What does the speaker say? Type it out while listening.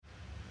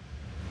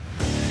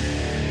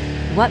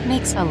What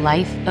makes a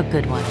life a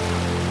good one?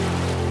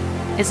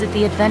 Is it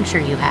the adventure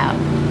you have?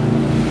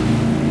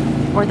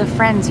 Or the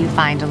friends you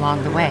find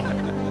along the way?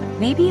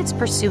 Maybe it's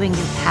pursuing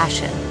your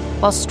passion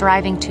while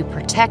striving to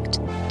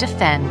protect,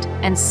 defend,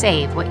 and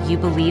save what you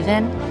believe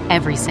in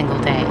every single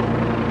day.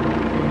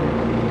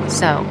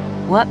 So,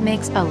 what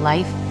makes a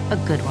life a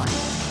good one?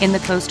 In the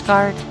Coast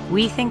Guard,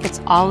 we think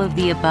it's all of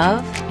the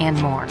above and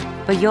more,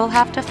 but you'll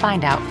have to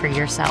find out for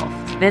yourself.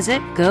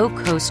 Visit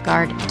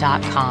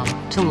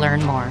gocoastguard.com to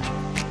learn more.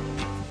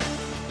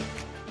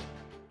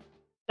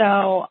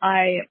 So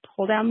I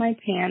pull down my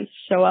pants,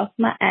 show off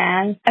my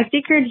ass. I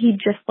figured he'd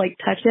just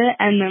touch it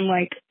and then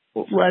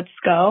let's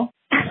go.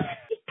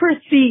 He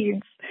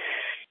proceeds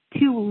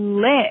to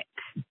lick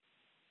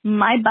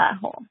my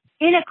butthole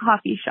in a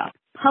coffee shop,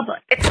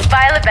 public. It's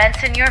Violet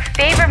Benson, your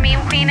favorite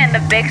meme queen and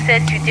the big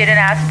sis you didn't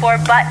ask for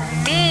but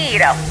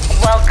need.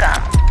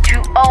 Welcome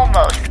to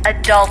Almost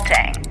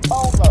Adulting.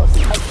 Almost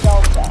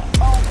Adulting.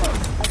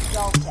 Almost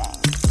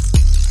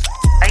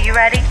Adulting. Are you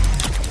ready?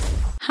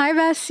 Hi,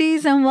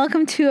 besties, and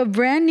welcome to a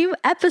brand new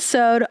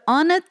episode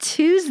on a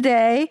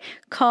Tuesday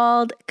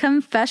called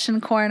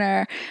Confession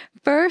Corner.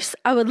 First,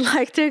 I would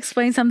like to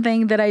explain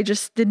something that I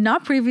just did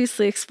not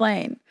previously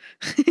explain.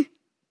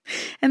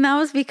 And that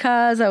was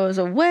because I was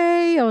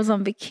away, I was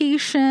on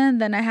vacation,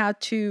 then I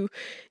had to,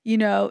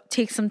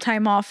 take some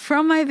time off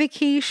from my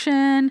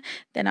vacation.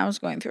 Then I was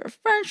going through a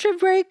friendship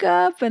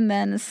breakup and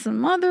then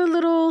some other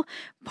little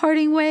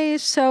parting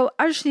ways. So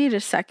I just need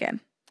a second.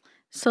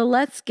 So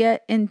let's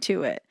get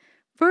into it.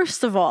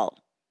 First of all,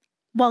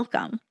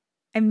 welcome.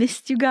 I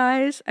missed you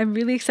guys. I'm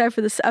really excited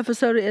for this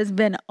episode. It has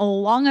been a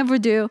long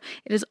overdue.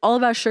 It is all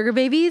about sugar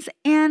babies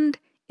and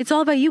it's all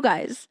about you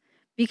guys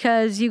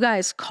because you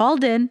guys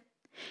called in,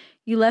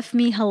 you left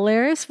me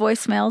hilarious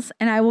voicemails,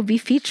 and I will be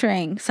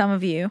featuring some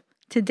of you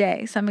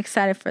today. So I'm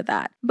excited for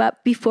that.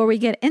 But before we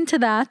get into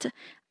that,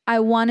 I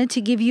wanted to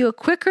give you a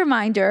quick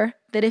reminder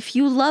that if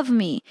you love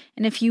me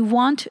and if you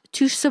want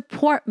to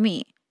support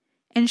me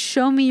and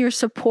show me your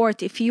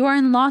support, if you are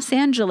in Los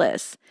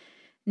Angeles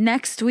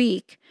next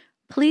week,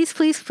 please,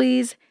 please,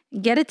 please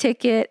get a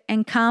ticket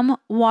and come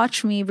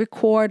watch me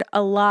record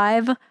a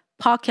live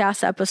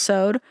podcast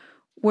episode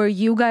where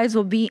you guys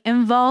will be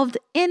involved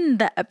in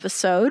the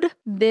episode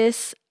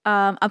this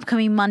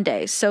upcoming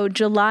Monday. So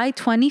July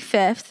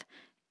 25th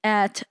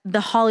at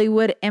the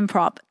Hollywood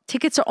Improv.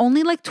 Tickets are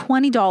only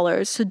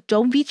 $20, so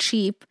don't be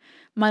cheap.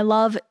 My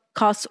love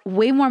costs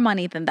way more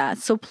money than that.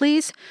 So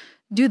please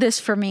do this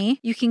for me.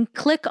 You can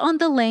click on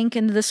the link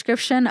in the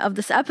description of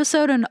this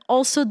episode and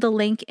also the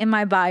link in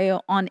my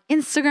bio on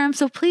Instagram.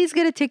 So please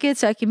get a ticket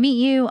so I can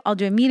meet you. I'll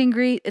do a meet and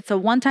greet. It's a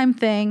one-time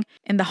thing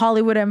in the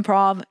Hollywood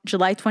Improv,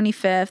 July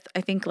 25th,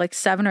 I think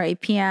 7 or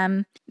 8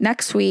 p.m.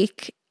 next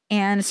week.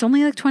 And it's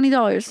only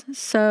 $20.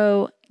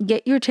 So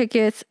get your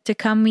tickets to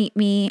come meet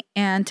me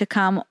and to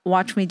come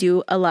watch me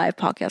do a live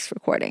podcast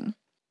recording.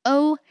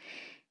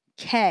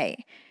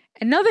 Okay.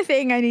 Another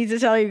thing I need to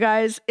tell you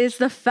guys is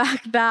the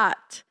fact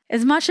that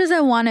as much as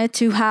I wanted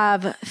to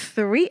have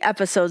 3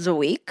 episodes a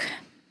week,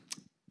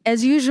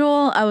 as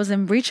usual, I was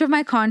in breach of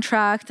my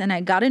contract and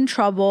I got in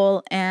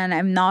trouble and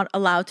I'm not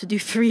allowed to do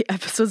 3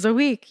 episodes a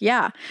week.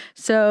 Yeah.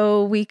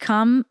 So we've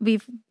come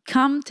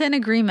to an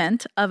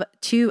agreement of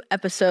 2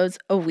 episodes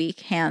a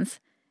week,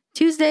 hence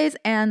Tuesdays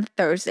and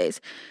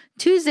Thursdays.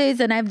 Tuesdays,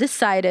 and I've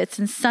decided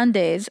since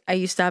Sundays, I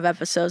used to have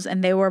episodes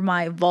and they were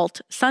my Vault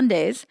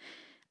Sundays,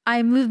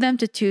 I moved them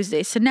to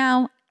Tuesdays. So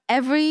now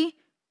every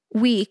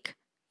week,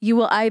 you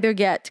will either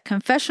get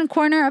Confession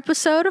Corner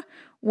episode,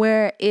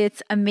 where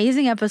it's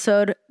amazing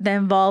episode that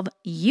involve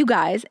you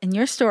guys and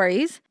your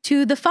stories,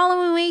 to the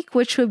following week,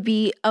 which would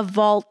be a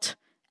Vault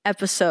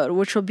episode,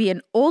 which will be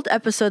an old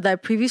episode that I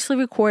previously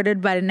recorded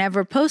but I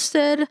never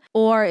posted,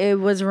 or it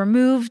was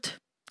removed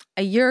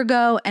a year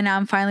ago and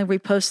I'm finally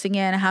reposting it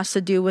and it has to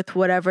do with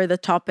whatever the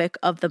topic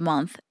of the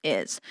month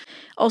is.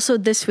 Also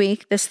this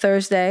week, this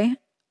Thursday,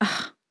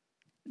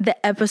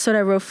 the episode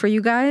I wrote for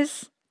you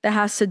guys that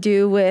has to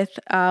do with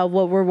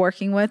what we're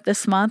working with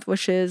this month,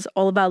 which is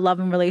all about love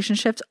and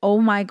relationships.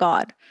 Oh my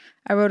God.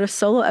 I wrote a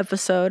solo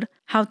episode,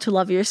 how to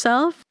love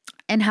yourself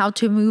and how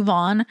to move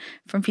on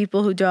from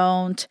people who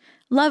don't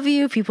love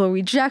you, people who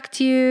reject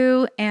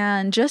you,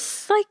 and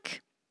just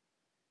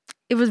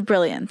it was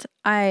brilliant.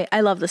 I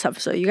love this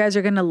episode. You guys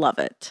are going to love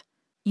it.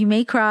 You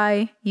may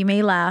cry, you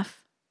may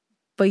laugh,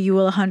 but you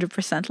will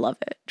 100% love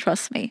it.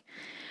 Trust me.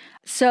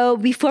 So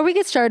before we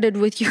get started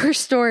with your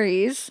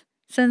stories,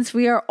 since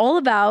we are all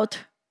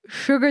about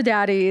sugar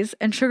daddies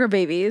and sugar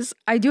babies,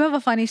 I do have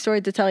a funny story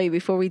to tell you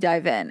before we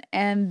dive in.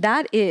 And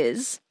that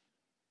is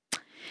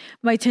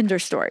my Tinder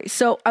story.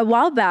 So a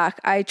while back,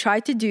 I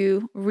tried to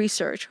do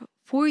research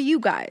for you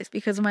guys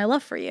because of my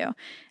love for you.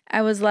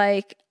 I was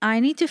like, I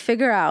need to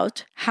figure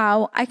out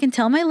how I can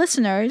tell my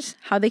listeners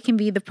how they can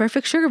be the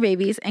perfect sugar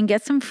babies and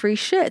get some free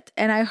shit.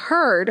 And I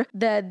heard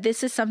that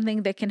this is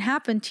something that can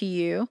happen to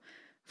you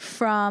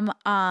from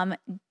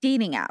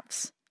dating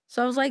apps.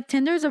 So I was like,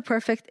 Tinder is a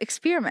perfect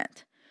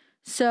experiment.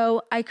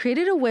 So I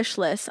created a wish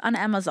list on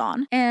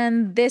Amazon.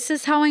 And this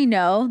is how I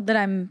know that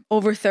I'm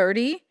over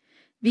 30.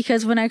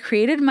 because when I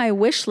created my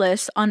wish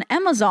list on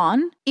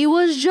Amazon, it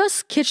was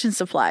just kitchen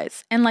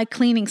supplies and like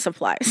cleaning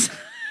supplies.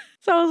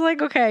 So I was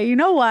like, okay, you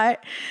know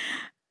what?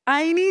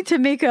 I need to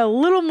make it a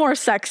little more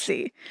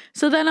sexy.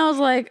 So then I was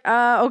like,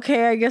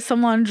 okay, I guess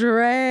some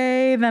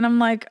lingerie. Then I'm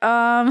like,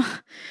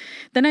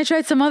 then I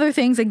tried some other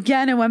things.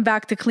 Again, it went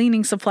back to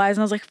cleaning supplies.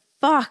 And I was like,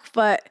 fuck,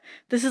 but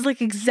this is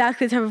like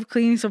exactly the type of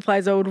cleaning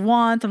supplies I would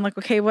want. I'm like,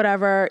 okay,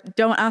 whatever.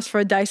 Don't ask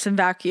for a Dyson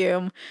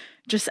vacuum.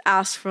 Just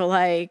ask for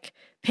like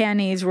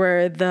panties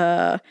where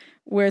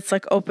it's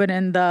like open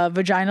in the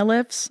vagina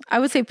lips. I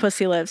would say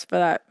pussy lips,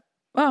 but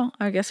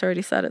I guess I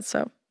already said it.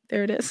 So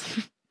there it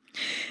is.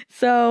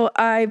 So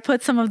I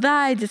put some of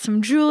that, I did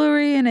some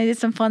jewelry and I did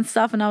some fun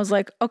stuff. And I was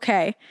like,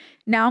 okay,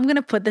 now I'm going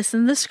to put this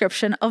in the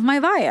description of my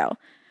bio.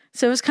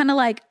 So it was kind of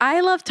like,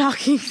 I love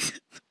talking.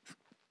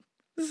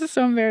 This is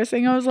so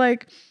embarrassing. I was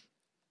like,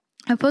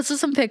 I posted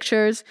some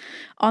pictures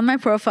on my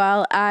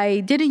profile.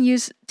 I didn't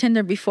use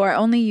Tinder before. I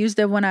only used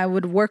it when I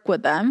would work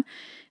with them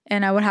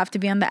and I would have to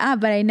be on the app,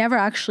 but I never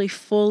actually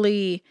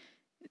fully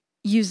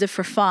used it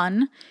for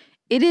fun.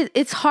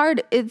 It's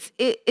hard.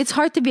 It's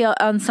hard to be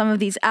on some of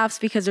these apps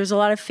because there's a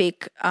lot of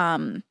fake,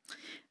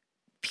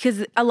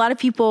 because a lot of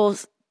people,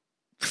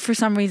 for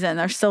some reason,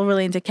 are still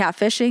really into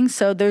catfishing.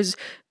 So there's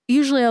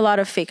usually a lot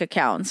of fake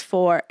accounts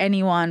for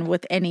anyone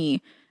with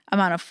any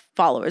amount of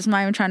followers. I'm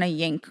not even trying to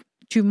yank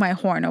to my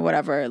horn or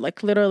whatever.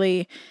 Like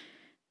literally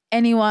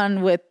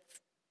anyone with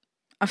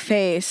a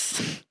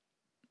face,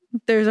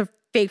 there's a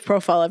fake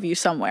profile of you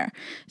somewhere.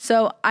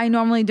 So I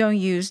normally don't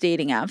use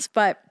dating apps,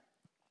 but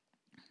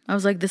I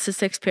was like, this is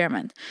to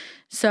experiment.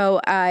 So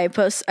I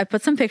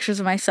put some pictures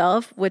of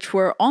myself, which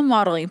were all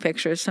modeling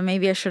pictures. So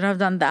maybe I should have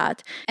done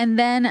that. And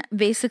then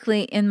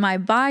basically in my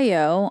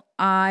bio,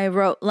 I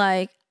wrote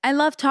like, I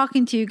love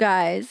talking to you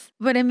guys,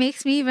 but it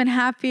makes me even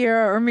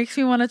happier or makes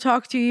me want to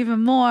talk to you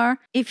even more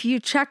if you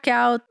check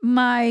out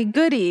my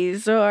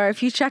goodies or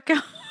if you check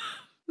out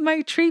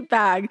my treat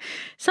bag,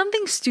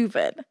 something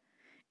stupid.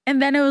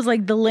 And then it was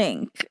like the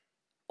link.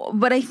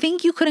 But I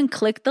think you couldn't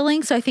click the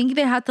link. So I think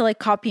they had to like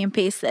copy and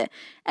paste it.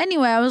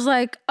 Anyway, I was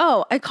like,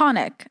 oh,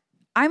 iconic.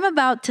 I'm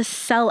about to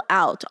sell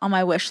out on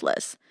my wish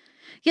list.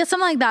 Yeah,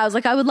 something like that. I was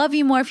like, I would love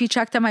you more if you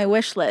checked out my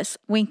wish list.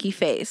 Winky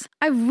face.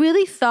 I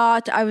really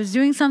thought I was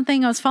doing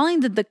something. I was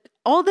following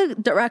all the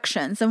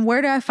directions. And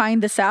where did I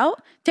find this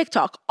out?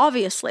 TikTok,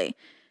 obviously.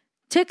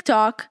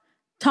 TikTok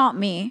taught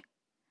me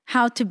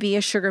how to be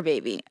a sugar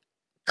baby.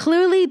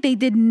 Clearly, they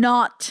did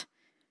not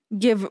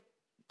give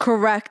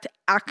correct,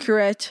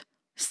 accurate,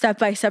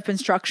 step-by-step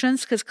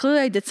instructions because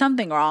clearly I did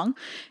something wrong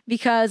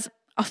because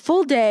a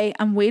full day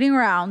I'm waiting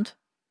around,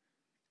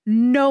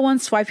 no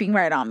one's swiping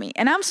right on me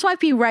and I'm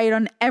swiping right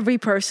on every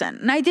person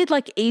and I did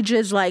like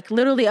ages like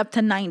literally up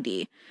to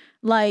 90.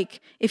 Like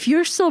if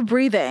you're still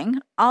breathing,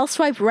 I'll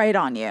swipe right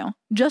on you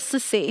just to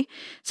see.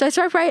 So I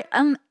swipe right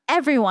on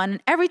everyone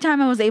and every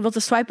time I was able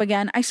to swipe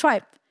again, I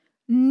swiped.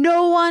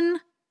 No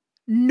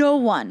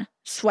one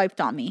swiped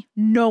on me.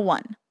 No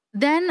one.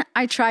 Then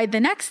I tried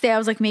the next day. I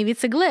was like, maybe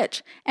it's a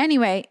glitch.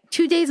 Anyway,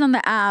 2 days on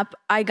the app,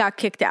 I got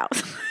kicked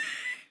out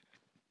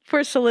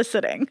for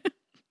soliciting.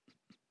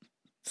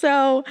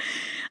 So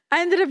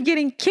I ended up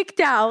getting kicked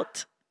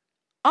out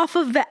off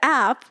of the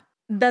app.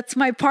 That's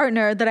my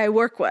partner that I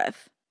work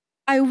with.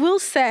 I will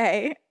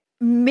say,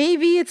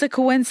 maybe it's a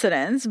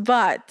coincidence,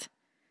 but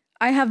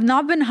I have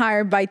not been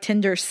hired by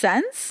Tinder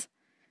since,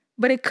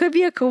 but it could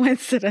be a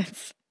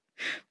coincidence.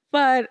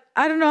 But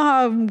I don't know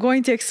how I'm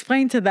going to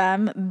explain to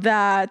them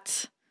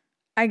that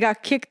I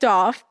got kicked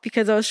off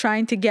because I was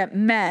trying to get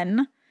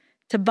men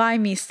to buy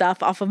me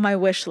stuff off of my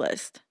wish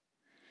list.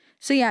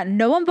 So yeah,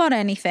 no one bought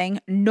anything.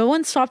 No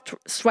one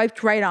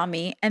swiped right on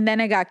me. And then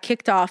I got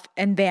kicked off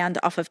and banned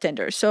off of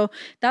Tinder. So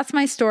that's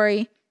my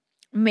story.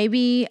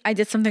 Maybe I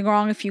did something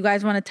wrong. If you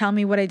guys want to tell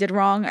me what I did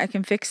wrong, I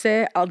can fix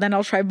it. Then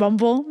I'll try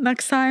Bumble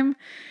next time.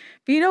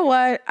 But you know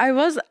what? I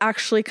was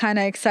actually kind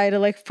of excited.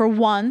 Like for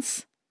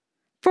once,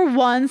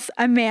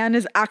 a man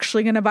is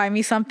actually going to buy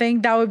me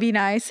something. That would be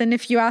nice. And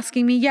if you're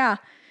asking me, yeah,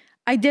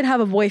 I did have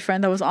a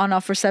boyfriend that was on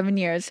off for 7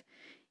 years.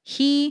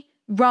 He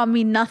brought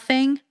me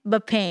nothing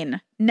but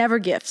pain. Never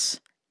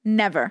gifts.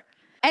 Never.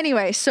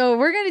 Anyway, so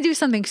we're going to do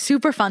something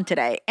super fun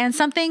today and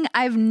something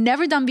I've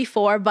never done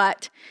before,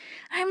 but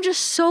I'm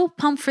just so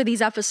pumped for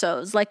these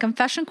episodes. Like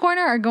Confession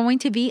Corner are going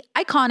to be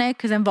iconic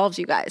because it involves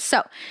you guys.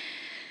 So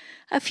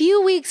a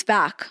few weeks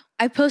back,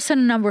 I posted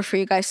a number for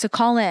you guys to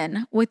call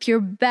in with your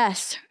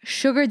best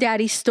sugar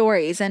daddy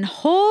stories. And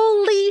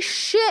holy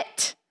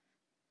shit,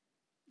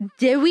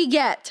 did we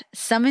get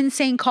some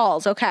insane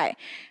calls. Okay,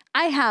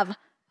 I have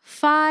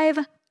 5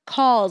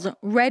 calls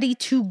ready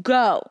to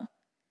go.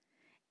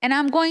 And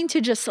I'm going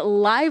to just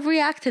live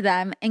react to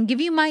them and give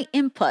you my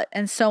input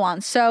and so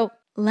on. So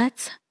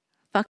let's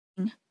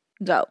fucking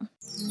go.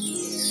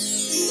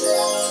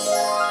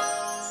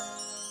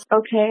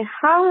 Okay,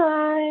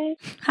 hi.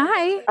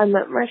 Hi. I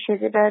met my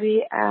sugar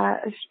daddy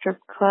at a strip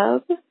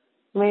club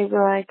maybe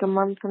like a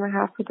month and a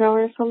half ago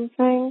or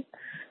something.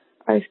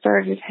 I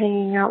started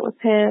hanging out with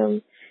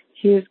him.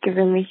 He was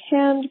giving me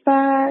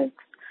handbags,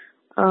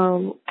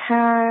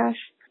 cash,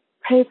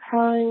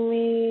 PayPaling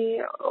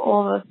me,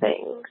 all the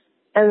things.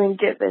 And then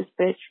get this,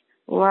 bitch.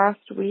 Last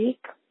week,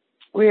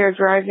 we are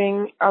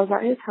driving, I was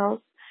at his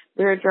house,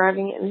 we were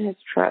driving in his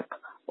truck.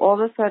 All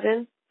of a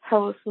sudden,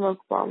 hella smoke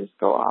bombs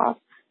go off.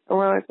 And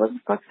we're like, what the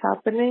fuck's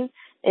happening?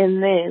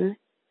 And then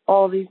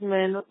all these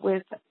men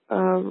with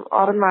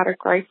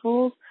automatic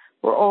rifles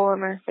were all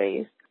in our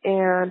face.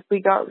 And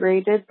we got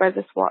raided by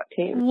the SWAT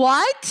team.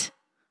 What?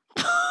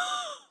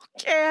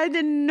 Okay, I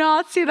did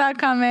not see that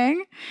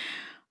coming.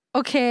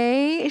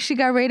 Okay, she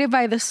got raided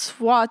by the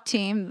SWAT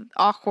team.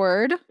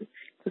 Awkward.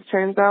 It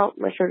turns out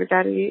my sugar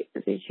daddy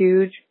is a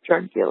huge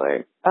drug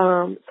dealer.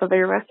 So they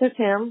arrested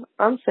him.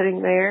 I'm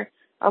sitting there.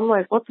 I'm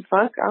like, what the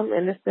fuck? I'm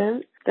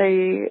innocent.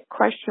 They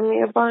questioned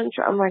me a bunch.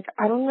 I'm like,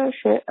 I don't know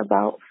shit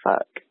about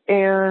fuck.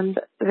 And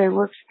they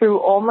looked through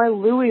all my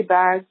Louis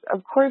bags.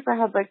 Of course, I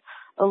had like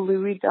a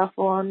Louis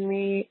duffel on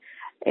me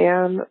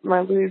and my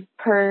Louis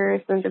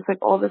purse and just like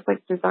all this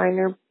like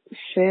designer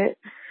shit.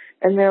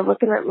 And they're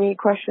looking at me,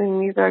 questioning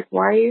me. They're like,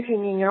 why are you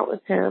hanging out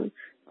with him?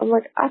 I'm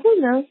like, I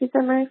don't know. He's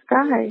a nice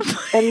guy.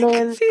 And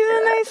then He's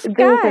a nice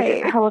there was guy.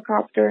 like a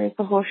helicopter and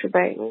the whole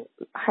shebang.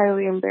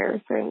 Highly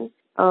embarrassing.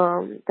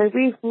 They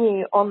leave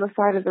me on the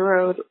side of the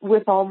road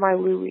with all my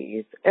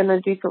Louis in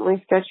a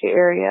decently sketchy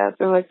area.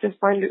 They're like, just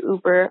find an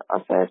Uber. I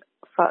said,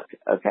 fuck,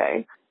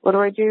 okay. What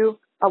do?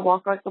 I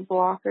walk like a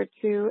block or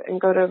two and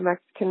go to a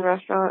Mexican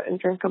restaurant and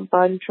drink a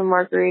bunch of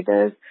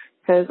margaritas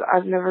because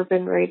I've never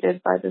been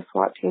raided by the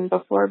SWAT team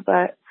before,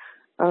 but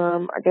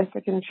I guess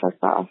I can check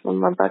that off on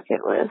my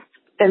bucket list.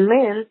 And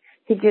then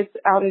he gets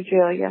out of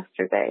jail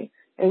yesterday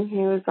and he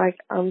was like,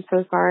 I'm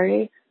so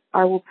sorry.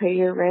 I will pay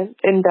your rent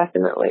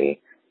indefinitely.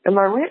 And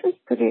my rent is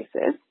pretty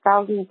expensive,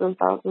 thousands and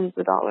thousands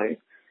of dollars.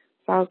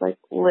 So I was like,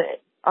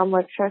 lit. I'm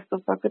like, should I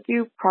still fuck with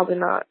you? Probably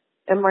not.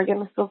 Am I going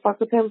to still fuck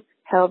with him?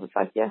 Hell the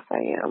fuck yes,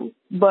 I am.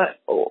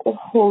 But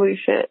holy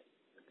shit.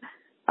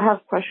 I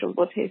have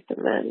questionable taste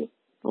in men.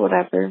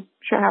 Whatever.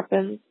 Shit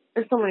happens.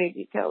 There's so many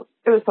details.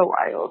 It was so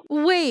wild.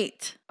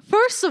 Wait.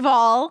 First of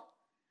all,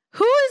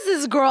 who is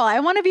this girl?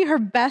 I want to be her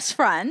best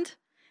friend.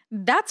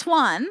 That's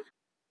one.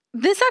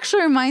 This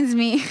actually reminds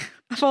me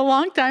of a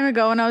long time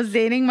ago when I was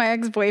dating my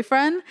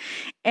ex-boyfriend,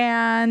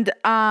 and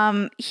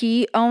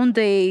he owned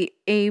a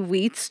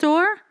weed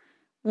store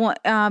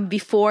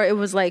before it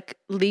was like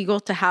legal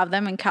to have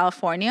them in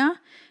California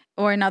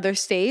or in other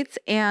states,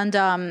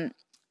 and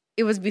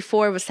it was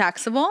before it was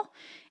taxable.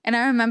 And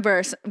I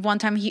remember one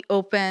time he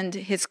opened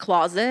his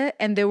closet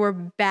and there were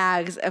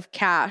bags of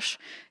cash,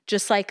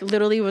 just like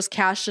literally was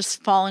cash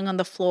just falling on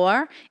the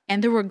floor,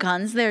 and there were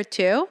guns there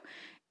too.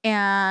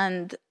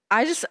 And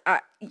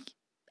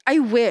I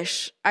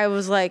wish I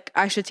was like,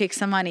 I should take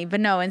some money. But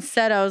no,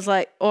 instead I was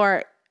like,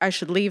 or I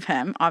should leave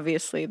him.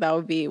 Obviously, that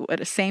would be what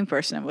a sane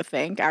person would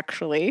think,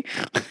 actually.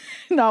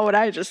 Not what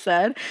I just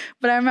said.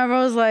 But I remember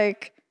I was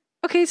like,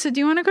 okay, so do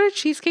you want to go to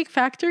Cheesecake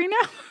Factory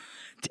now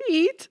to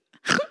eat?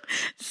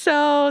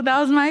 So that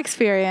was my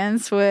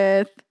experience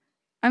with,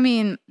 I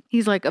mean,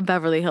 he's like a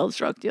Beverly Hills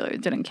drug dealer.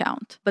 It didn't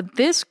count. But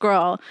this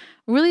girl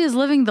really is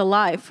living the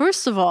life.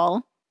 First of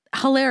all,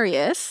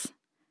 hilarious.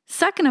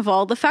 Second of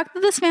all, the fact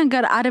that this man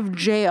got out of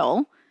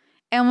jail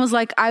and was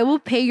like, I will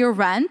pay your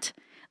rent.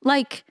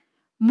 Like,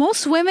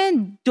 most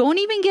women don't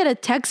even get a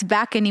text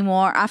back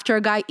anymore after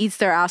a guy eats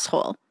their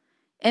asshole.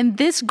 And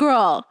this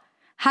girl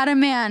had a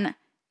man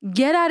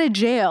get out of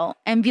jail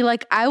and be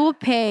like, I will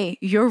pay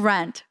your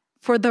rent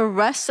for the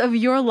rest of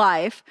your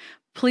life.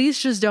 Please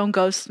just don't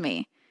ghost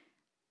me.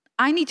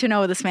 I need to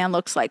know what this man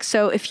looks like.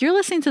 So if you're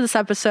listening to this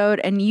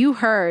episode and you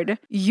heard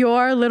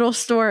your little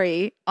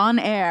story on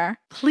air,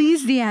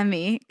 please DM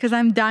me because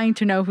I'm dying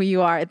to know who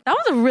you are. That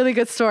was a really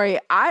good story.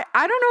 I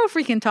don't know if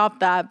we can top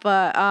that,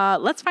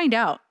 but let's find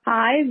out.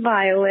 Hi,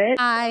 Violet.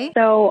 Hi.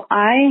 So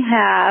I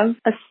have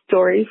a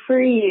story for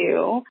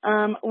you.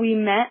 We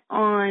met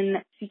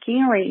on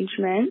Seeking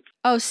Arrangement.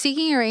 Oh,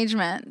 Seeking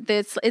Arrangement.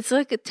 It's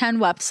like 10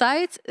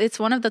 websites. It's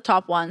one of the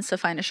top ones to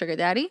find a sugar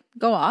daddy.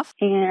 Go off.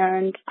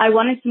 And I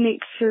wanted to make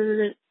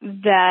sure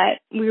that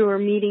we were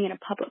meeting in a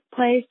public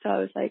place. So I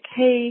was like,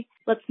 hey,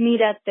 let's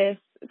meet at this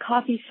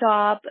coffee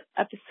shop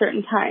at a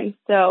certain time.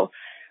 So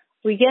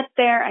we get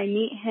there. I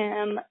meet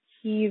him.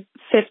 He's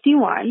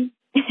 51.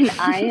 And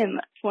I am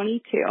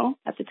 22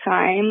 at the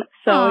time.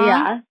 So Aww.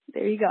 yeah,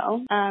 there you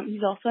go.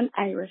 He's also an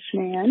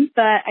Irishman.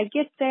 But I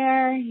get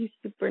there. He's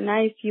super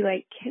nice. He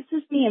like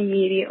kisses me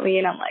immediately.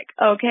 And I'm like,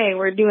 okay,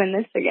 we're doing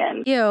this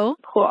again. Ew.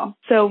 Cool.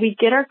 So we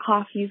get our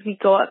coffees. We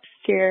go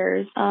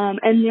upstairs.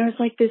 And there's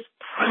like this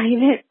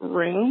private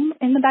room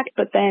in the back.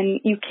 But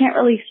then you can't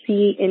really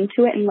see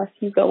into it unless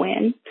you go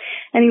in.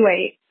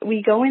 Anyway,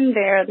 we go in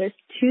there. There's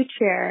 2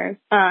 chairs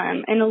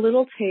and a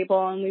little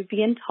table. And we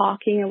begin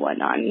talking and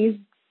whatnot. And he's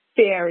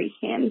very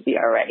handsy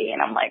already,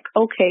 and I'm like,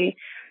 okay,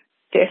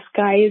 this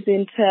guy is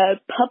into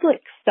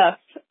public stuff.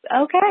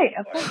 Okay,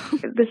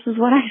 this is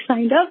what I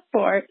signed up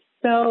for.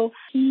 So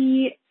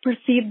he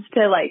proceeds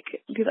to like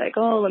be like,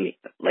 oh, let me,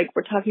 like,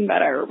 we're talking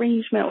about our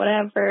arrangement,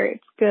 whatever.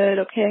 It's good.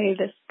 Okay,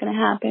 this is gonna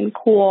happen.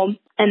 Cool.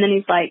 And then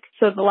he's like,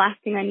 so the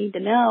last thing I need to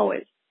know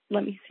is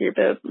let me see your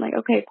boob. I'm like,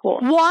 okay, cool.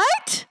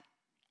 What?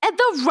 At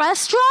the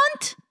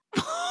restaurant?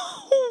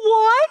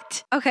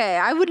 What? Okay,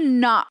 I would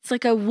not. It's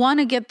like I want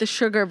to get the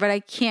sugar, but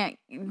I can't.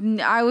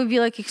 I would be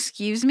like,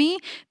 excuse me?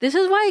 This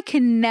is why I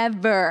can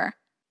never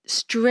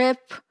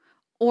strip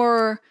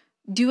or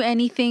do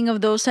anything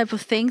of those type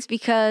of things,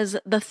 because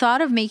the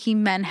thought of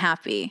making men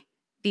happy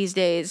these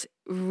days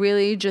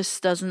really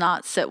just does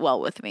not sit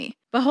well with me.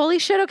 But holy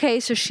shit, okay,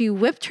 so she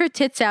whipped her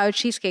tits out at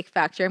Cheesecake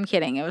Factory. I'm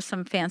kidding. It was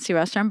some fancy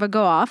restaurant, but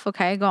go off.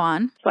 Okay, go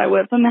on. So I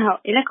whip them out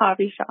in a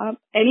coffee shop.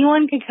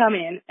 Anyone could come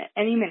in at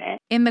any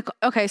minute.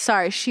 Okay,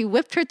 sorry. She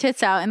whipped her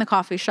tits out in the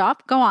coffee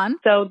shop. Go on.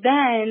 So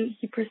then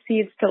he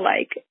proceeds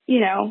to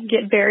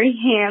get very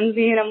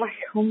handsy, and I'm like,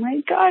 oh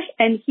my gosh.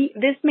 And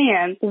this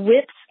man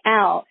whips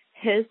out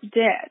his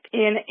dick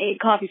in a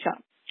coffee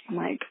shop. I'm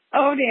like,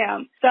 oh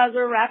damn. So as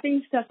we're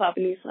wrapping stuff up,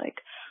 and he's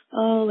like,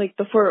 oh,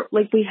 before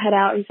we head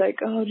out, he's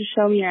like, oh, just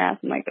show me your ass.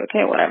 I'm like,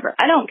 okay, whatever.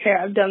 I don't care.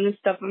 I've done this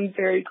stuff. I'm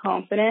very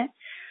confident.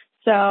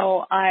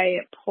 So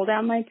I pull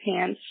down my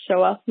pants,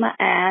 show off my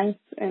ass,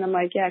 and I'm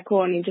like, yeah,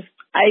 cool. And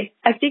I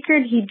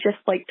figured he'd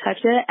just touch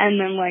it and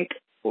then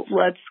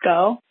let's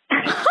go.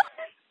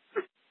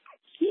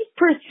 He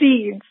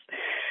proceeds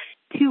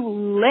to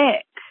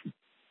lick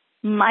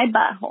my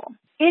butthole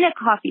in a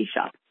coffee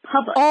shop,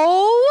 public.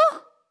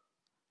 Oh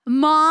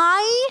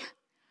my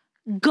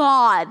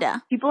God.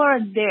 People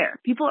are there.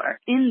 People are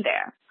in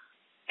there.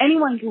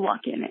 Anyone can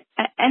walk in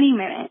at any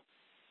minute.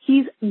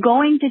 He's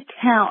going to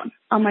town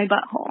on my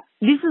butthole.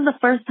 This is the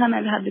first time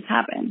I've had this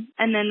happen.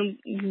 And then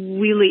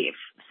we leave.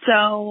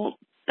 So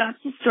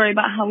that's the story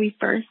about how we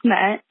first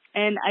met.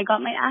 And I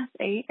got my ass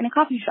ate in a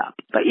coffee shop.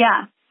 But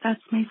yeah,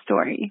 that's my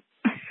story.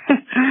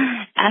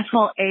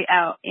 Asshole ate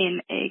out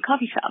in a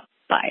coffee shop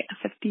by a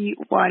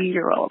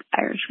 51-year-old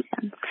Irish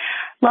man.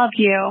 Love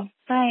you.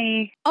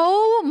 Bye.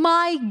 Oh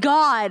my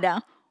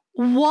God.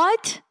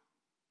 What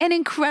an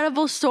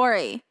incredible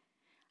story.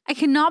 I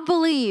cannot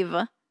believe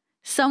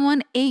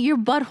someone ate your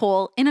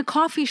butthole in a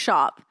coffee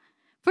shop.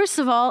 First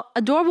of all,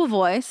 adorable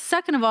voice.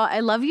 Second of all,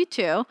 I love you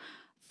too.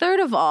 Third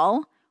of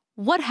all,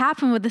 what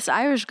happened with this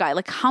Irish guy?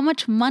 How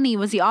much money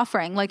was he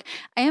offering? I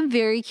am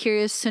very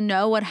curious to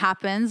know what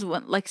happens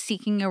when,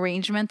 seeking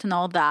arrangement and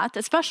all that.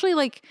 Especially,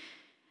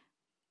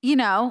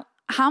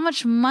 how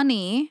much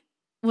money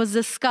was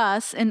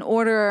discussed in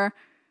order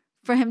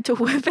for him to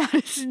whip out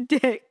his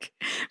dick,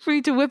 for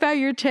you to whip out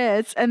your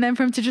tits, and then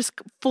for him to just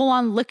full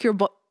on lick your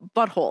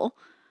butthole.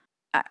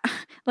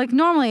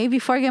 Normally,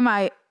 before I get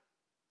my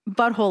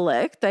butthole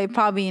licked, I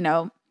probably,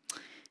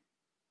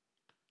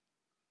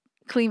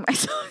 clean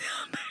myself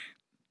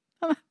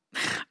up.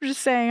 I'm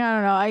just saying, I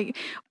don't know.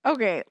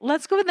 Okay,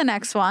 let's go with the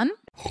next one.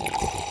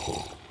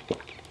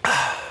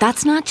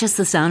 That's not just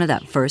the sound of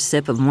that first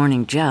sip of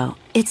Morning Joe.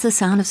 It's the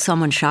sound of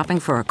someone shopping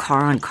for a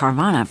car on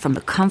Carvana from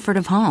the comfort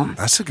of home.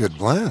 That's a good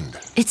blend.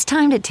 It's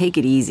time to take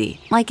it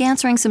easy, like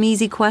answering some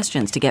easy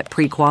questions to get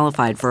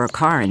pre-qualified for a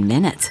car in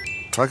minutes.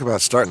 Talk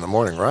about starting the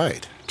morning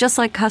right. Just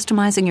like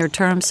customizing your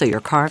terms so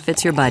your car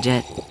fits your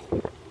budget.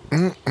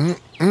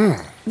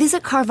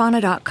 Visit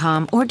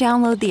Carvana.com or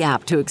download the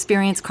app to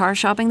experience car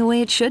shopping the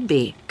way it should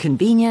be.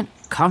 Convenient,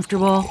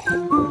 comfortable.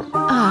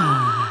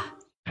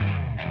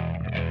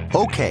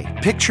 Okay,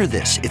 picture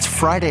this. It's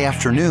Friday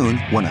afternoon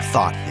when a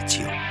thought hits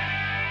you.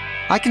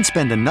 I can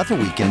spend another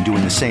weekend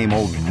doing the same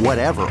old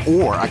whatever,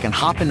 or I can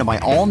hop into my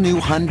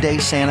all-new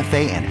Hyundai Santa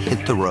Fe and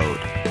hit the road.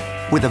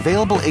 With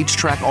available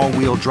H-Track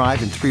all-wheel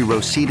drive and 3-row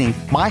seating,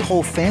 my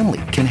whole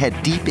family can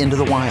head deep into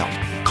the wild.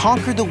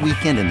 Conquer the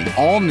weekend in the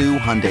all-new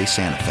Hyundai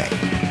Santa Fe.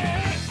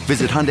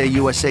 Visit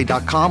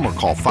HyundaiUSA.com or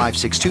call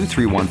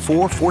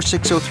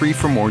 562-314-4603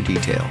 for more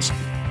details.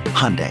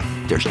 Hyundai,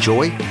 there's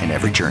joy in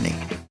every journey.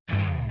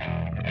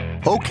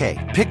 Okay,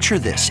 picture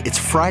this. It's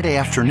Friday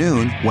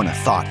afternoon when a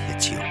thought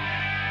hits you.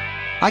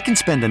 I can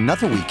spend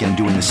another weekend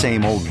doing the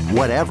same old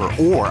whatever,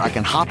 or I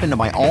can hop into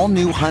my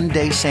all-new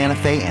Hyundai Santa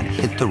Fe and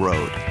hit the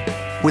road.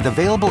 With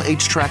available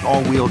H-Track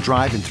all-wheel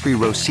drive and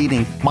 3-row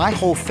seating, my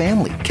whole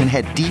family can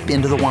head deep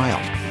into the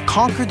wild.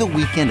 Conquer the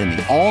weekend in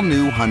the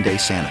all-new Hyundai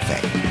Santa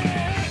Fe.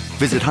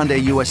 Visit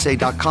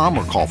HyundaiUSA.com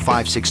or call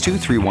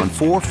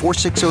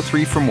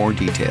 562-314-4603 for more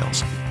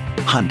details.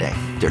 Hyundai,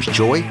 there's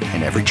joy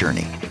in every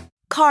journey.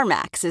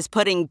 CarMax is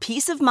putting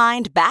peace of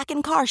mind back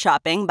in car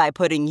shopping by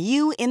putting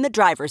you in the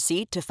driver's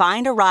seat to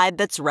find a ride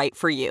that's right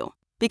for you.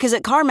 Because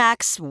at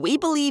CarMax, we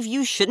believe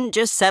you shouldn't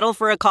just settle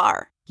for a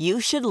car. You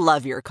should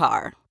love your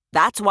car.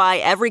 That's why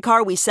every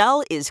car we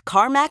sell is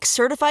CarMax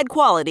certified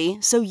quality,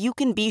 so you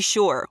can be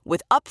sure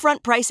with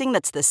upfront pricing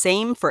that's the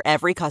same for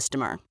every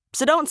customer.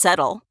 So don't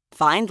settle.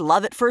 Find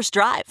love at first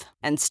drive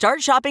and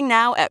start shopping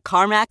now at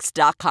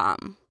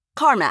CarMax.com.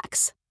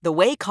 CarMax, the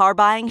way car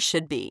buying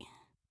should be.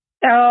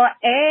 So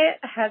it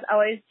has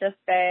always just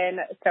been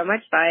so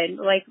much fun,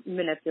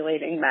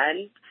 manipulating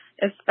men,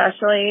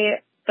 especially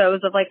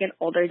those of, an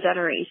older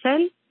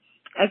generation.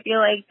 I feel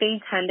like they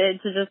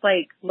tended to just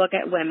like look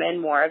at women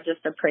more of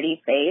just a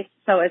pretty face.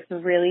 So it's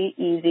really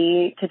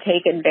easy to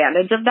take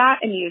advantage of that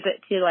and use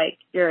it to like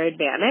your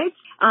advantage.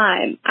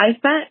 I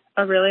spent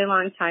a really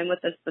long time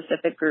with a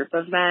specific group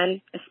of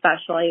men,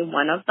 especially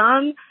one of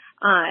them.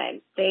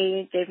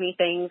 They did me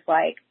things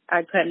like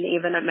I couldn't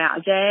even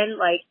imagine.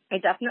 Like I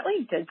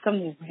definitely did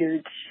some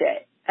weird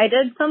shit. I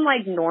did some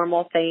like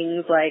normal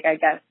things, like I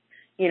guess,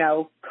 you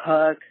know,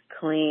 cook,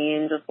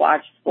 clean, just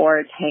watch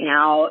sports, hang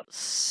out.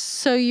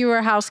 So you were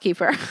a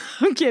housekeeper.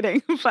 I'm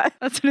kidding, but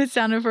that's what it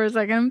sounded for a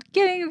second. I'm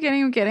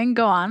kidding.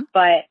 Go on.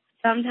 But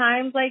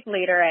sometimes, like,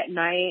 later at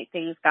night,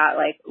 things got,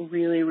 like,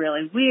 really,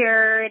 really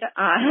weird.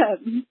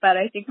 But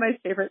I think my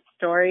favorite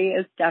story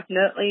is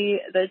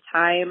definitely the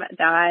time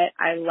that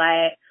I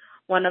let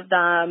one of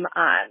them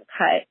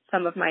cut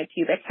some of my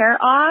pubic hair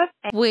off.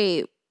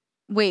 Wait,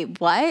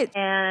 what?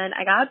 And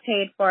I got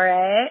paid for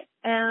it,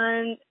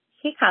 and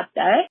he kept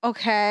it.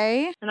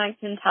 Okay. And I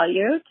can tell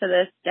you, to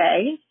this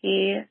day,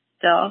 he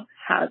still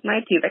has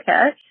my pubic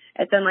hair.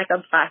 It's in like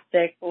a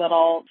plastic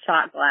little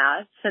shot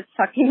glass. It's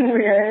fucking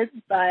weird,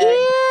 but...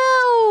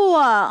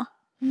 Ew!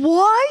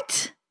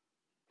 What?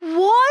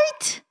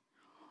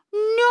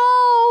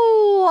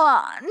 No!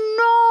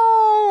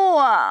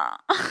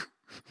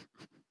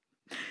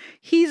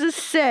 He's a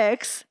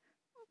 6,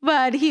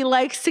 but he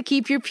likes to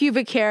keep your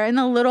pubic hair in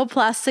a little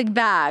plastic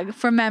bag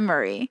for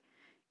memory.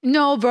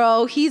 No,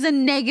 bro, he's a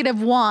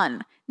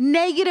 -1.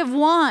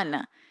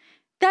 -1.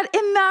 That,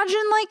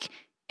 imagine like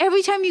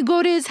every time you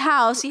go to his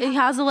house, he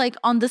has it like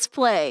on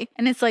display.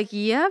 And it's like,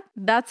 yep,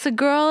 that's a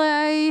girl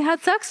I had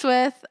sex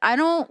with. I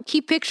don't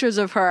keep pictures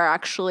of her,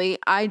 actually.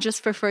 I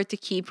just prefer to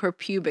keep her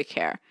pubic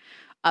hair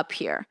up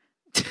here.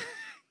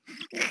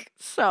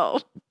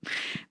 So,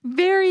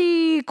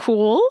 very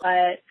cool.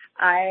 But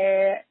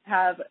I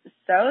have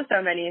so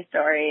many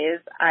stories.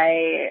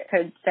 I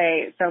could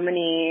say so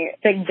many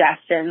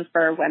suggestions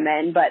for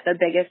women, but the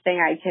biggest thing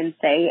I can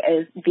say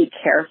is be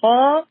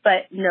careful,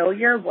 but know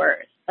your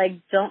worth. Like,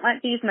 don't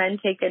let these men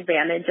take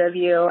advantage of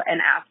you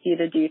and ask you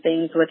to do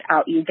things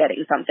without you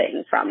getting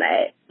something from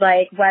it.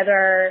 Like,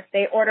 whether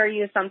they order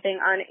you something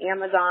on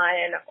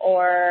Amazon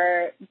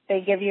or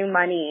they give you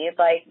money,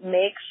 like,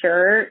 make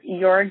sure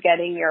you're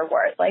getting your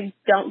worth. Like,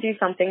 don't do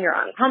something you're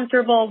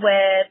uncomfortable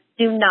with.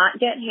 Do not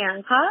get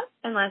handcuffed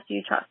unless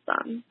you trust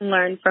them.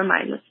 Learn from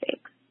my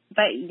mistakes.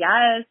 But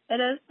yes,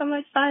 it is so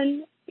much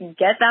fun.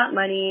 Get that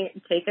money.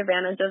 Take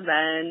advantage of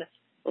men.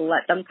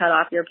 Let them cut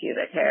off your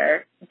pubic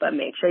hair, but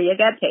make sure you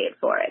get paid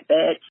for it,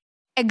 bitch.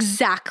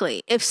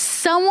 Exactly. If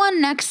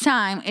someone next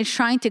time is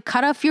trying to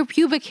cut off your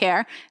pubic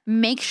hair,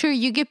 make sure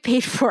you get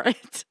paid for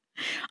it.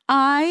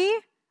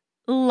 I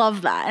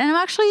love that. And I'm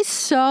actually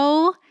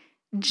so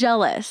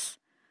jealous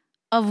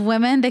of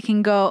women that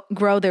can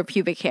grow their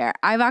pubic hair.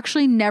 I've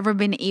actually never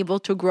been able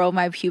to grow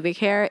my pubic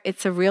hair.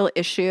 It's a real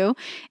issue.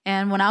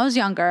 And when I was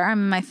younger, I'm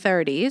in my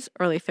 30s,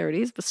 early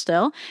 30s, but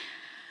still,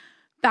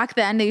 back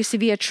then, there used to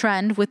be a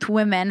trend with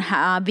women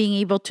being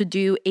able to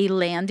do a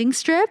landing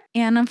strip.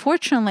 And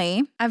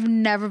unfortunately, I've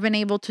never been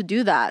able to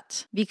do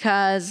that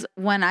because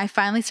when I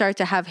finally started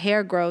to have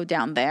hair grow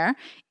down there,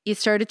 it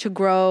started to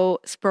grow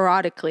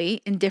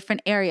sporadically in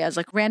different areas,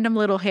 like random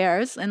little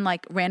hairs in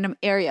like random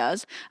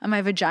areas of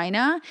my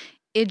vagina.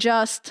 It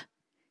just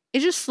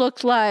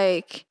looked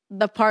like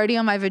the party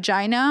on my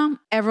vagina.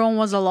 Everyone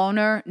was a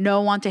loner. No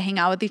one wanted to hang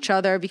out with each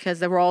other because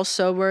they were all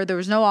sober. There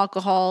was no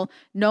alcohol.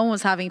 No one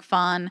was having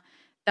fun.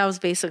 That was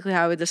basically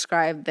how I would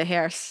describe the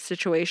hair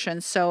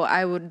situation. So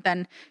I would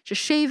then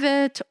just shave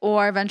it,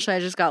 or eventually I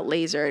just got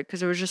lasered because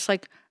there was just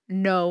like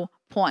no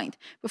point.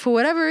 But for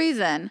whatever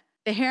reason,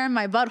 the hair in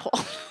my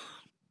butthole,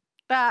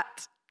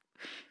 that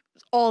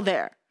was all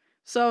there.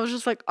 So I was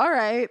just like, all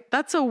right,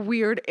 that's a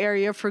weird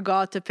area for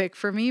God to pick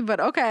for me, but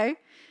okay.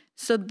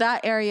 So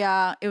that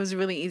area, it was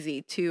really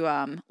easy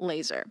to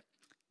laser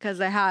because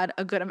I had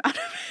a good amount of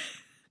it.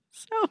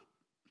 So I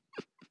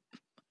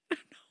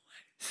don't know why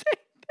I'm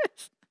saying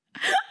this.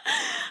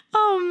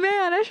 Oh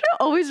man, I should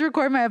always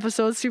record my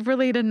episodes super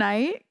late at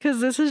night because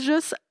this is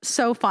just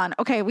so fun.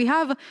 Okay, we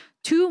have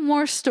 2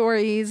 more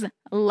stories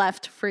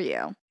left for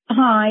you.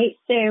 Hi,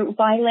 so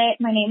Violet,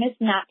 my name is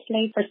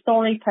Natalie for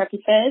story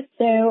purposes.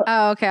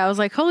 Oh, okay, I was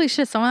like, holy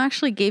shit, someone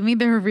actually gave me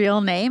their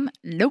real name?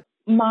 Nope.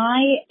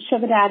 My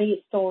sugar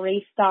daddy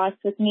story starts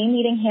with me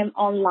meeting him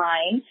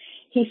online.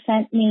 He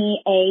sent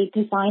me a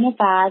designer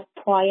bag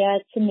prior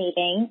to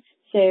meeting,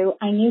 so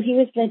I knew he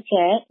was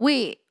legit.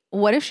 Wait.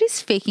 What if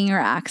she's faking her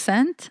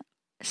accent?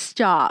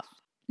 Stop.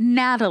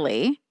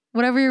 Natalie,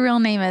 whatever your real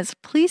name is,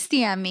 please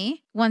DM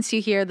me once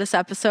you hear this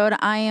episode.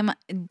 I am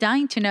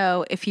dying to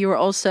know if you were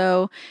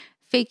also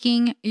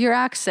faking your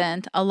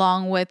accent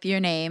along with your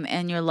name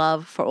and your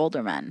love for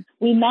older men.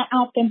 We met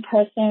up in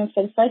person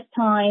for the first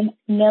time,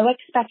 no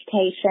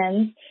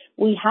expectations.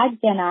 We had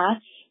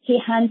dinner. He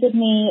handed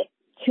me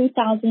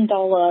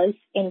 $2,000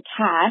 in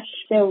cash.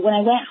 So when I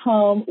went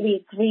home,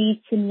 we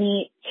agreed to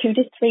meet 2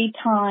 to 3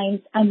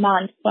 times a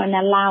month for an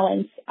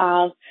allowance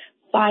of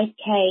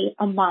 $5,000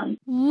 a month.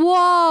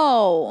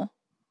 Whoa!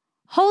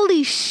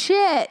 Holy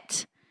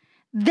shit!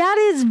 That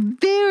is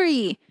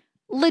very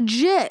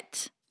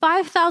legit.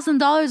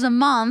 $5,000 a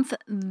month,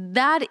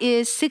 that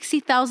is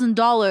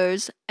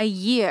 $60,000 a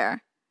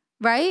year,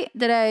 right?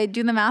 Did I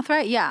do the math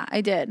right? Yeah, I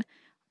did.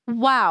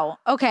 Wow.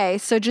 Okay,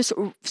 so just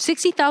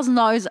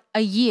 $60,000 a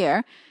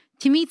year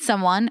to meet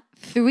someone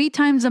 3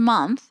 times a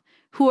month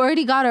who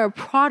already got her a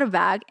Prada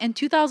bag and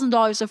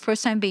 $2,000 the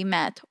first time they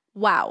met.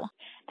 Wow.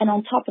 And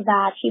on top of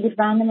that, he would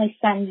randomly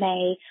send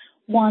me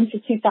 $1,000 to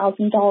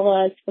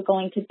 $2,000 for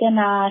going to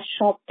dinner,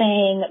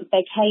 shopping,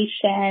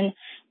 vacation.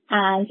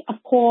 And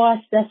of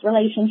course, this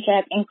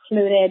relationship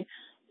included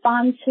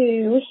fun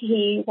too.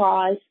 He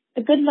was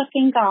a good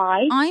looking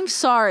guy. I'm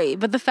sorry,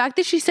 but the fact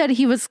that she said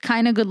he was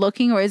kind of good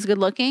looking or is good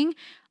looking,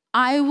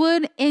 I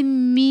would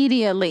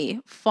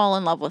immediately fall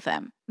in love with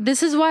him.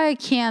 This is why I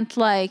can't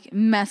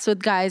mess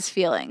with guys'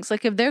 feelings.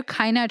 Like if they're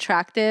kind of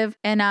attractive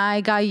and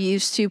I got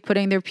used to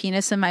putting their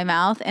penis in my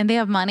mouth and they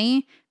have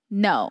money,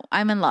 no,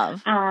 I'm in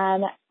love.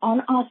 And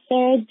on our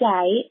third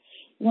date,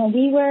 when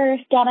we were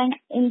getting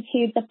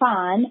into the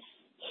fun,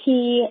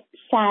 he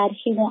said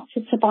he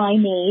wanted to buy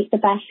me the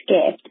best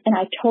gift, and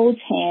I told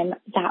him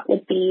that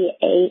would be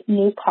a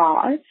new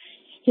car.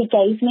 He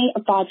gave me a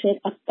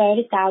budget of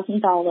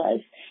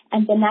 $30,000,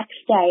 and the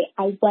next day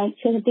I went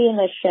to the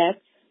dealership,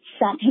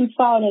 sent him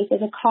photos of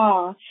the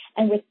car,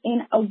 and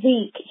within a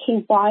week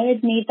he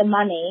wired me the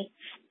money,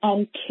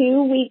 and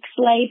 2 weeks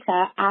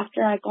later,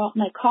 after I got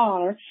my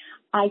car,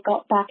 I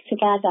got back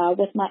together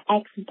with my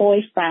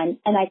ex-boyfriend,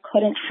 and I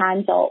couldn't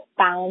handle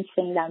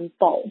balancing them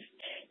both.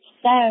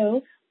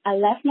 So I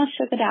left my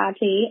sugar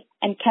daddy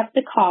and kept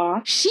the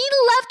car. She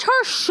left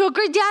her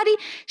sugar daddy?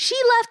 She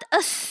left a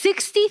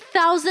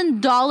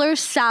 $60,000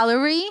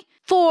 salary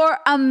for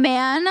a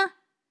man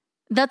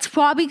that's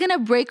probably gonna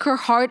break her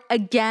heart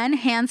again,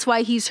 hence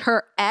why he's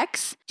her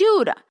ex?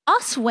 Dude,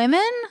 us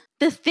women,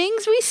 the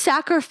things we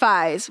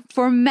sacrifice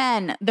for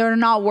men, they're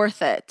not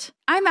worth it.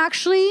 I'm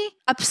actually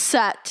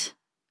upset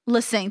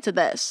listening to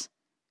this.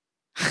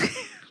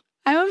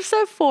 I'm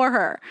upset for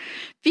her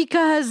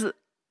because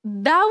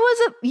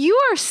you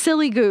are a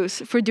silly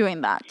goose for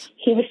doing that.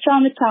 He was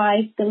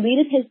traumatized,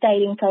 deleted his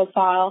dating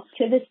profile.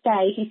 To this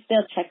day, he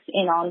still checks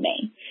in on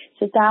me.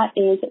 So that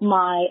is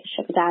my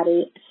sugar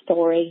daddy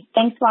story.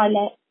 Thanks,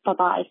 Violet.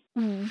 Bye-bye.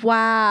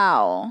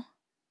 Wow.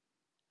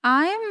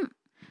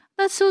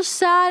 That's so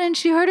sad. And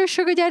she hurt her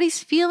sugar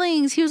daddy's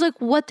feelings. He was like,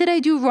 what did I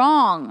do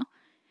wrong?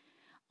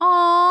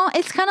 Aw,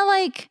 it's kind of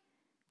like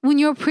when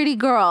you're a pretty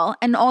girl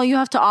and all you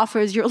have to offer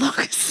is your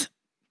looks.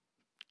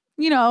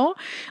 You know,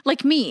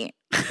 like me.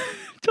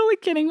 Totally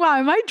kidding. Wow,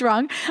 am I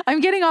drunk? I'm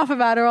getting off of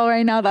Adderall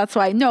right now. That's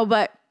why. No,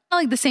 but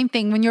like the same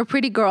thing when you're a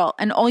pretty girl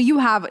and all you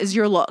have is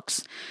your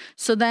looks.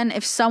 So then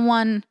if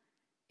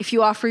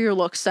you offer your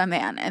looks to a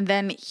man and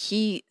then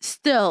he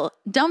still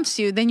dumps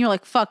you, then you're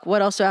like, fuck,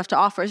 what else do I have to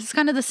offer? It's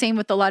kind of the same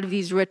with a lot of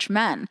these rich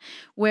men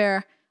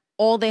where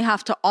all they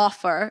have to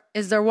offer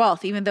is their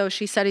wealth. Even though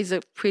she said he's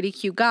a pretty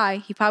cute guy,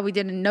 he probably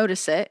didn't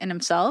notice it in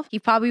himself. He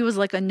probably was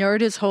like a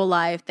nerd his whole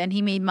life. Then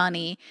he made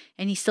money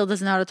and he still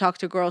doesn't know how to talk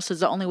to girls. So it's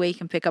the only way he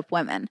can pick up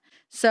women.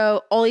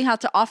 So all he had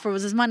to offer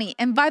was his money.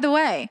 And by the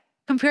way,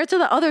 compared to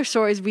the other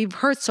stories we've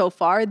heard so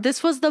far,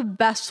 this was the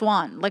best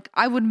one. Like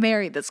I would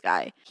marry this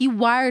guy. He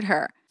wired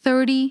her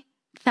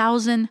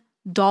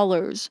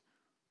 $30,000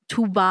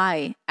 to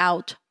buy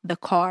out the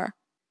car.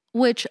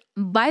 Which,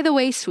 by the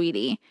way,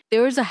 sweetie,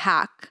 there is a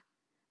hack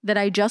that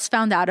I just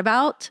found out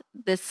about.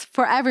 This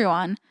for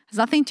everyone. Has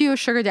nothing to do with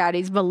sugar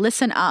daddies, but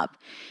listen up.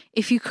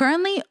 If you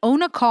currently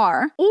own a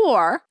car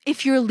or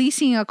if you're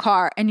leasing a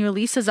car and your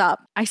lease is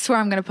up, I swear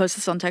I'm going to post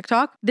this on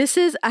TikTok. This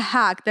is a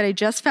hack that I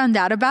just found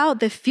out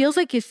about that feels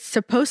like it's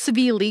supposed to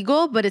be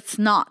illegal, but it's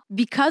not.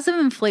 Because of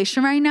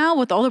inflation right now,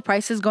 with all the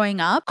prices going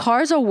up,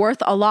 cars are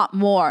worth a lot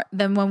more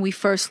than when we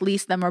first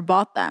leased them or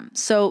bought them.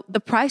 So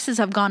the prices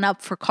have gone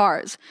up for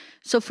cars.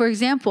 So for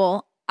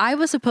example, I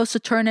was supposed to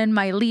turn in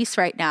my lease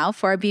right now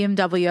for a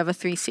BMW. I have a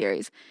 3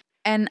 Series.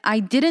 And I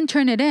didn't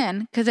turn it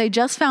in because I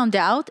just found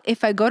out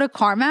if I go to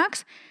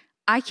CarMax,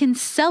 I can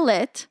sell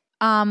it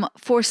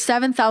for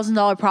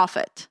 $7,000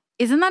 profit.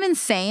 Isn't that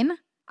insane?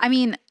 I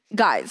mean,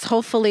 guys,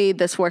 hopefully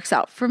this works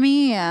out for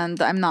me and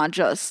I'm not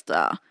just,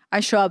 I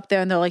show up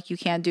there and they're like, you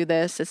can't do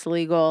this, it's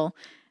illegal.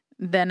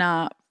 Then,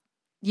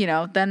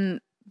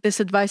 then this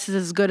advice is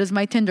as good as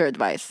my Tinder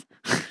advice.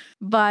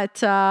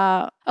 But,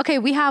 okay,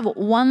 we have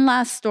one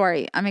last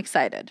story. I'm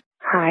excited.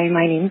 Hi,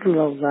 my name's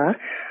Lola.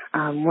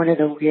 One of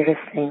the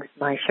weirdest things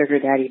my sugar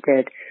daddy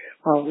did,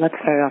 well, let's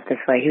start off this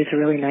way. He was a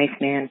really nice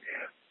man,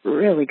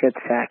 really good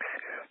sex.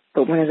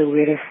 But one of the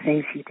weirdest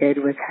things he did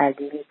was had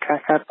me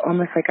dress up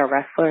almost like a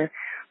wrestler,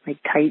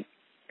 like tight,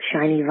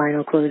 shiny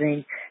vinyl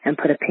clothing, and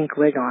put a pink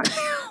wig on.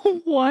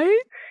 What?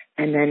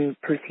 And then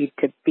proceed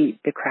to beat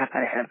the crap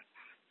out of him.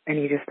 And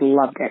he just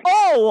loved it.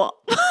 Oh!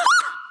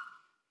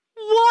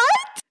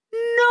 What?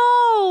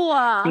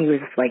 No! He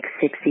was like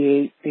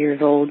 68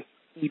 years old.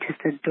 He just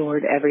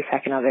adored every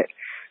second of it.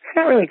 It's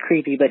not really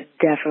creepy, but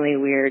definitely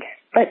weird.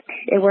 But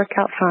it worked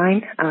out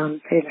fine.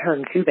 It didn't hurt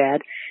him too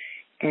bad.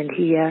 And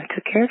he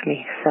took care of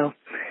me. So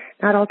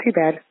not all too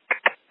bad.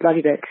 Love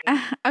you, bitch.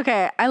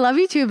 Okay, I love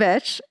you too,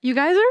 bitch. You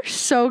guys are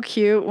so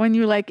cute when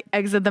you like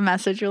exit the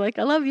message. You're like,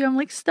 I love you. I'm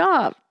like,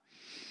 stop.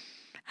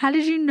 How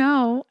did you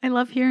know? I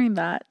love hearing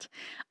that.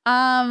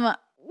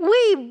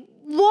 Wait,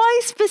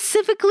 why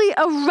specifically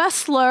a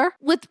wrestler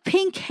with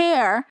pink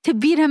hair to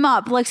beat him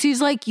up? Like, so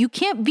he's like, you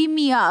can't beat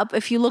me up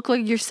if you look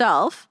like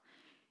yourself.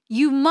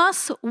 You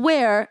must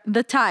wear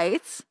the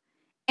tights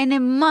and it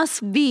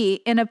must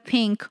be in a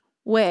pink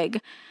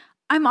wig.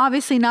 I'm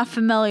obviously not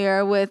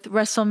familiar with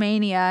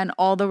WrestleMania and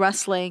all the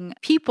wrestling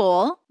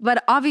people,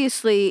 but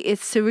obviously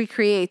it's to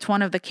recreate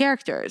one of the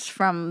characters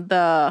from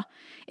the...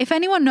 If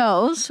anyone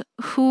knows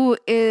who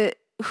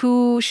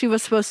she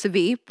was supposed to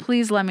be,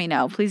 please let me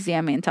know. Please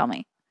DM me and tell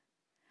me.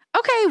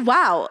 Okay,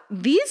 wow.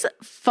 These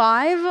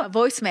 5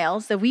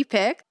 voicemails that we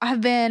picked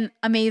have been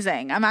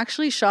amazing. I'm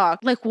actually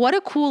shocked. Like, what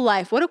a cool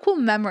life. What a cool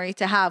memory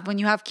to have when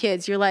you have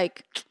kids. You're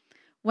like...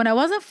 When I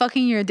wasn't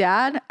fucking your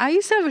dad, I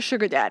used to have a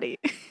sugar daddy.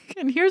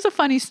 And here's a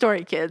funny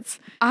story, kids.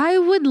 I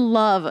would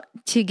love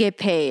to get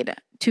paid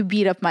to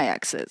beat up my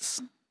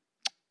exes.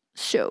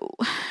 So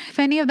if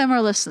any of them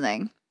are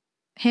listening,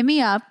 hit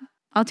me up.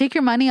 I'll take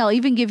your money. I'll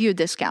even give you a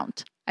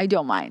discount. I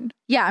don't mind.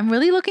 Yeah, I'm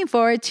really looking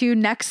forward to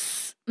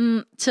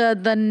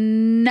the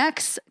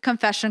next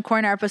Confession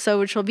Corner episode,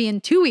 which will be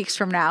in 2 weeks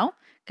from now,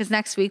 because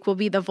next week will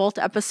be the Volt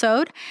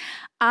episode.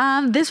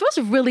 This was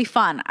really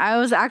fun. I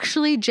was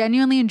actually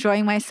genuinely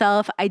enjoying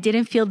myself. I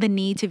didn't feel the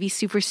need to be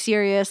super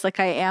serious like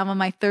I am on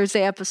my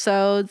Thursday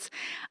episodes.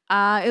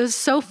 It was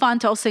so fun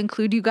to also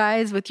include you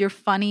guys with your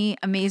funny,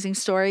 amazing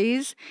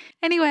stories.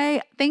 Anyway,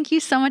 thank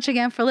you so much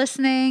again for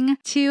listening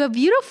to a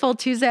beautiful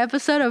Tuesday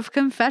episode of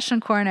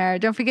Confession Corner.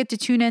 Don't forget to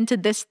tune in to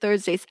this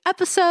Thursday's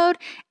episode.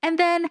 And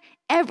then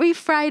every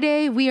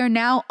Friday, we are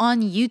now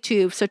on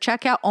YouTube. So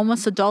check out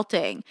Almost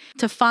Adulting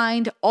to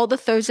find all the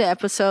Thursday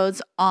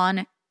episodes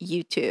on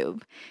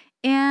YouTube.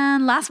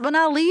 And last but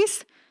not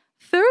least,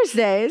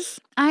 Thursdays,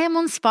 I am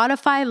on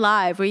Spotify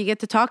Live, where you get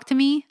to talk to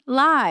me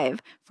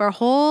live for a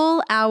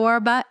whole hour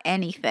about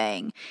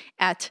anything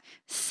at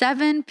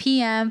 7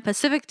 p.m.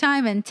 Pacific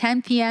time and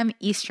 10 p.m.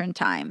 Eastern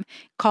time,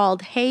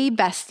 called Hey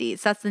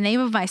Besties. That's the name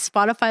of my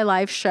Spotify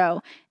Live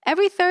show.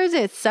 Every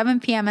Thursday at 7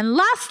 p.m. And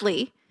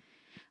lastly,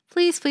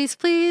 please, please,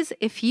 please,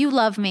 if you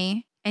love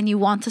me and you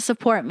want to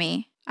support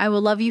me, I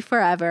will love you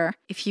forever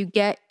if you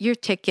get your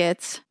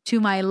tickets to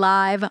my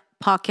live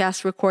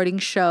podcast recording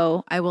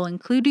show. I will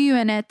include you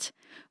in it.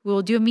 We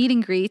will do a meet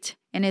and greet,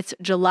 and it's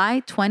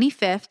July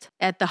 25th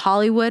at the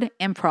Hollywood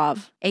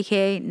Improv,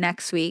 aka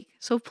next week.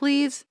 So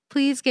please,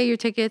 please get your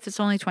tickets. It's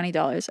only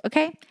 $20,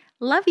 okay?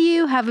 Love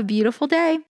you. Have a beautiful day.